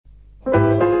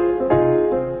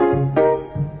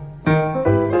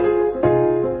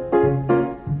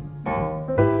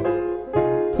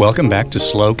Welcome back to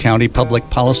SLO County Public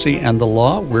Policy and the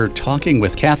Law. We're talking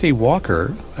with Kathie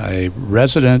Walker, a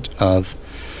resident of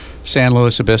San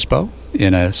Luis Obispo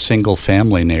in a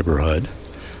single-family neighborhood,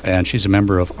 and she's a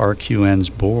member of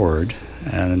RQN's board.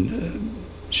 And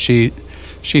she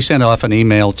sent off an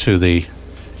email to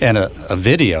a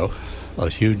video, a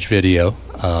huge video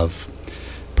of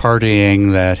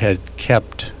partying that had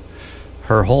kept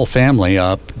her whole family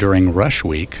up during rush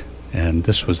week, and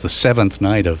this was the seventh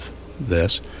night of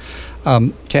this.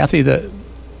 Kathie, the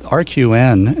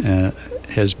RQN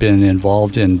has been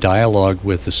involved in dialogue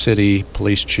with the city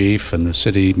police chief and the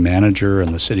city manager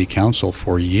and the city council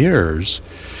for years,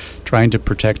 trying to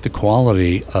protect the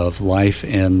quality of life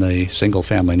in the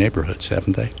single-family neighborhoods,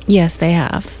 haven't they? Yes, they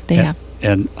have. They have.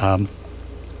 And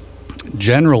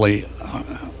generally,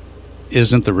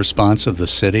 isn't the response of the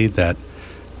city that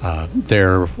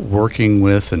they're working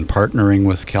with and partnering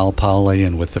with Cal Poly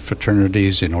and with the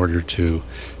fraternities in order to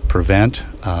prevent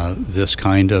this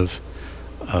kind of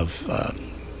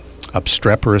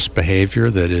obstreperous behavior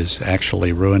that is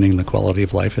actually ruining the quality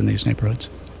of life in these neighborhoods?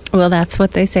 Well, that's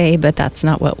what they say, but that's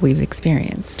not what we've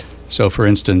experienced. So, for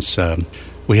instance,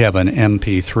 we have an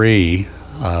MP3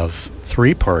 of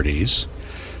 3 parties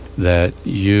that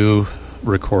you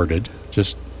recorded,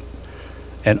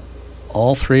 and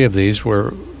all 3 of these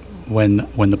were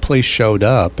when the police showed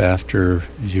up after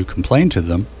you complained to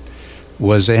them.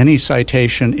 Was any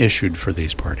citation issued for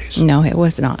these parties? No, it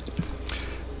was not.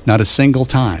 Not a single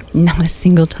time? Not a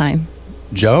single time.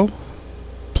 Joe,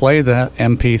 play that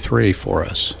MP3 for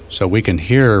us so we can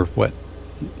hear what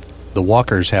the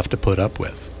Walkers have to put up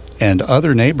with and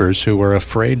other neighbors who are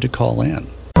afraid to call in.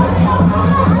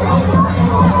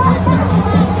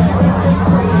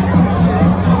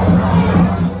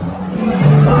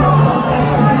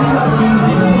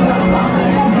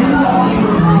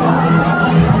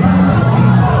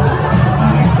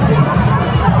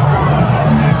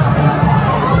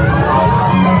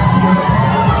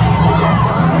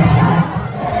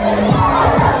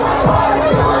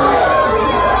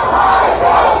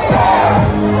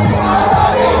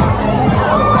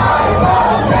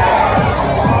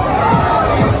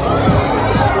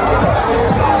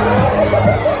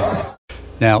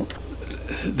 Now,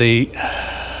 the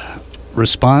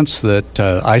response that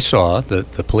I saw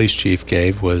that the police chief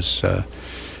gave was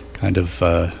kind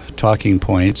of talking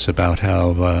points about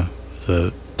how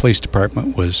the police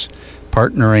department was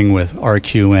partnering with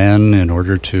RQN in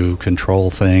order to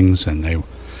control things, and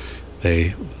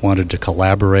they wanted to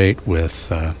collaborate with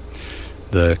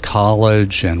the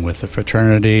college and with the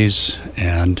fraternities.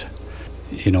 And,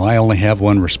 I only have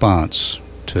one response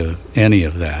to any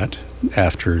of that.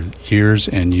 After years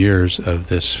and years of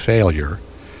this failure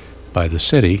by the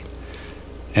city,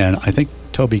 and I think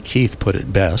Toby Keith put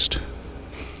it best.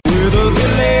 With a little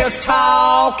less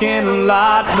talk and a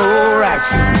lot more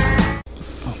action.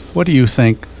 What do you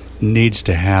think needs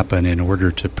to happen in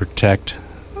order to protect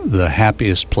the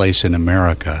happiest place in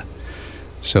America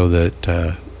so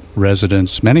that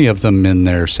residents, many of them in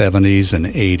their 70s and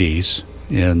 80s,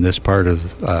 in this part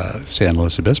of San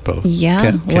Luis Obispo.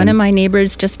 Yeah, one of my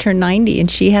neighbors just turned 90, and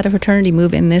she had a fraternity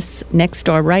move in this next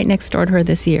door, right next door to her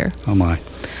this year. Oh, my.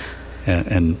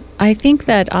 And I think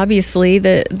that obviously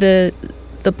the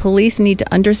police need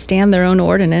to understand their own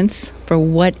ordinance for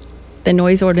what the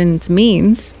noise ordinance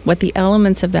means, what the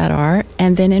elements of that are,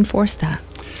 and then enforce that.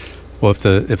 Well,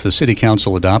 if the city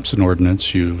council adopts an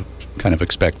ordinance, you kind of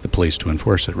expect the police to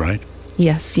enforce it, right?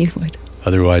 Yes, you would.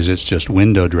 Otherwise, it's just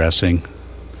window dressing.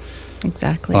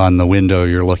 Exactly. On the window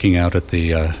you're looking out at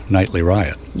the nightly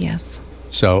riot. Yes.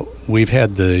 So we've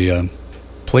had the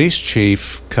police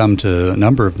chief come to a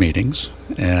number of meetings,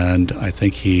 and I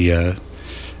think he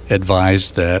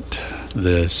advised that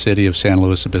the city of San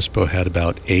Luis Obispo had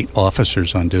about 8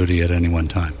 officers on duty at any one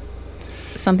time.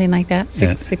 Something like that?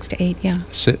 6 to 8, yeah.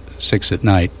 6 at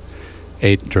night,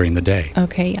 8 during the day.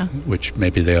 Okay, yeah. Which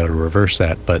maybe they ought to reverse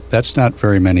that, but that's not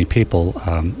very many people.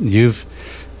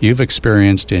 You've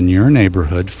experienced in your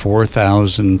neighborhood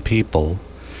 4,000 people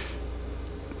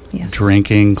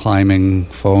drinking, climbing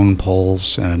phone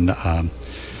poles, and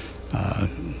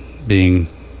being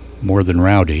more than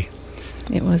rowdy.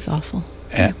 It was awful.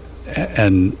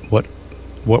 And what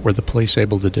were the police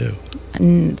able to do?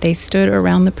 And they stood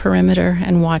around the perimeter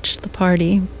and watched the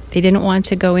party. They didn't want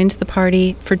to go into the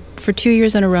party. For 2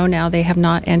 years in a row now, they have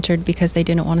not entered because they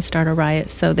didn't want to start a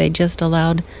riot. So they just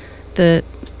allowed the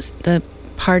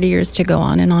partiers to go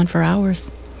on and on for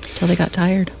hours. till they got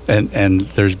tired. And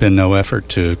there's been no effort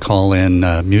to call in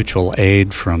mutual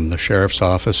aid from the sheriff's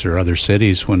office or other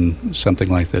cities when something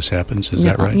like this happens. Is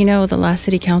that right? The last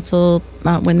city council,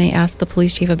 when they asked the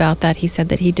police chief about that, he said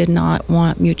that he did not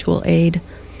want mutual aid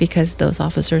because those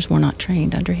officers were not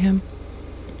trained under him.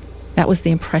 That was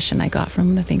the impression I got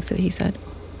from the things that he said.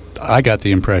 I got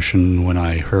the impression when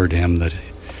I heard him that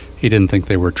he didn't think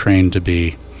they were trained to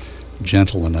be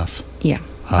gentle enough. Yeah,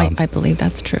 I believe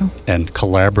that's true. And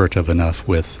collaborative enough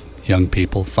with young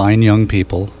people, fine young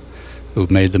people who've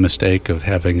made the mistake of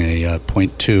having a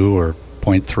 0.2 or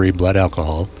 0.3 blood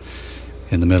alcohol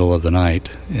in the middle of the night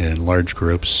in large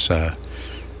groups. Have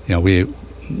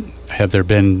there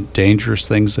been dangerous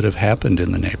things that have happened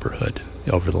in the neighborhood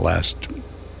over the last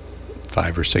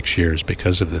 5 or 6 years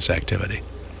because of this activity?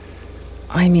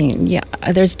 I mean, yeah,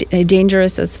 there's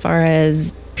dangerous as far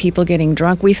as people getting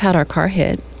drunk. We've had our car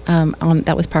hit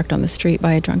that was parked on the street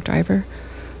by a drunk driver.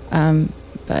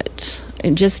 But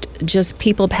just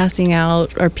people passing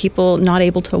out or people not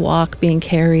able to walk, being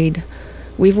carried.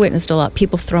 We've witnessed a lot.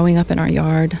 People throwing up in our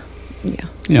yard.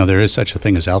 Yeah. There is such a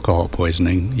thing as alcohol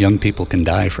poisoning. Young people can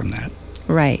die from that.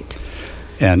 Right.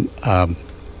 And I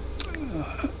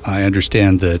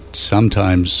understand that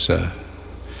sometimes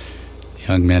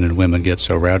young men and women get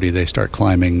so rowdy they start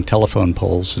climbing telephone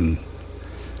poles and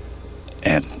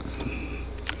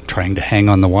trying to hang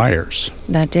on the wires.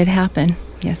 That did happen.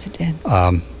 Yes, it did.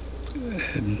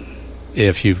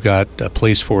 If you've got a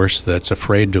police force that's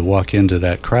afraid to walk into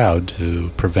that crowd to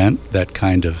prevent that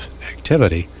kind of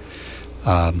activity,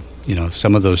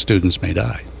 some of those students may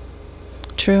die.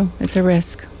 True. It's a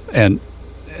risk. And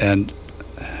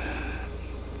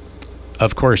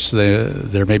of course,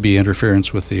 there may be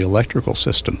interference with the electrical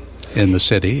system in the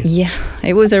city. Yeah,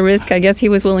 it was a risk I guess he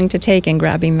was willing to take in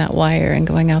grabbing that wire and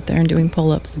going out there and doing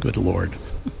pull-ups. Good Lord.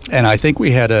 And I think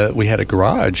we had a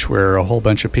garage where a whole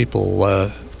bunch of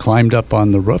people climbed up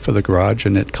on the roof of the garage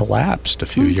and it collapsed a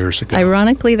few years ago.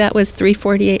 Ironically, that was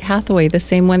 348 Hathaway, the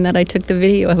same one that I took the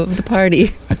video of the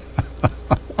party.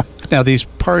 Now, these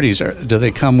parties, do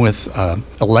they come with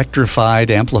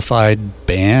electrified, amplified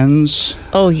bands?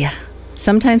 Oh, yeah.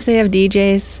 Sometimes they have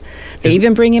DJs. They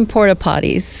even bring in porta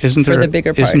potties for the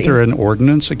bigger parties. Isn't there an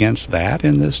ordinance against that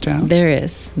in this town? There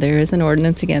is. There is an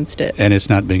ordinance against it. And it's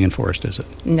not being enforced, is it?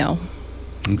 No.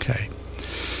 Okay.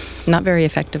 Not very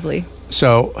effectively.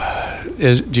 So,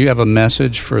 do you have a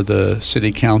message for the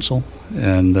city council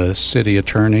and the city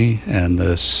attorney and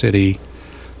the city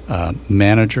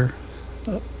manager?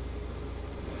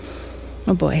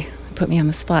 Oh, boy. Put me on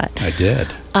the spot. I did.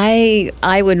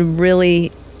 I would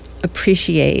really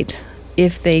appreciate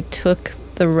if they took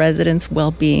the residents'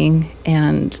 well-being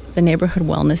and the neighborhood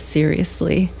wellness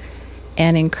seriously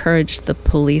and encouraged the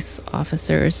police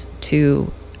officers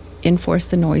to enforce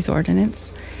the noise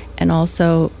ordinance and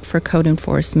also for code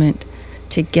enforcement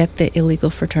to get the illegal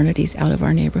fraternities out of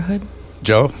our neighborhood.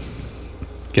 Joe,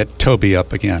 get Toby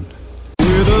up again.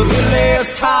 With a bit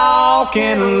less talk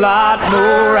and a lot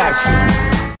more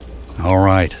action. All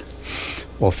right.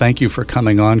 Well, thank you for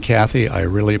coming on, Kathie. I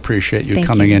really appreciate you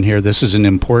coming in here. This is an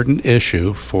important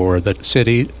issue for the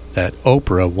city that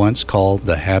Oprah once called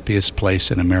the happiest place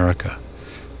in America.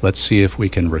 Let's see if we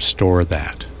can restore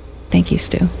that. Thank you,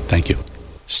 Stu. Thank you.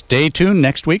 Stay tuned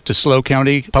next week to SLO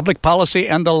County Public Policy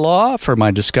and the Law for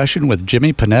my discussion with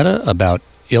Jimmy Panetta about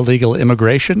illegal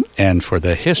immigration and for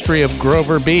the history of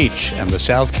Grover Beach and the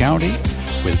South County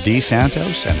with Dee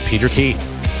Santos and Peter Keith.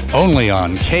 Only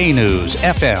on K-News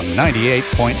FM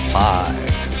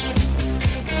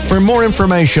 98.5. For more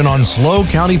information on SLO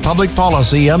County Public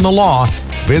Policy and the Law,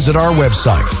 visit our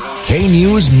website,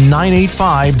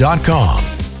 knews985.com.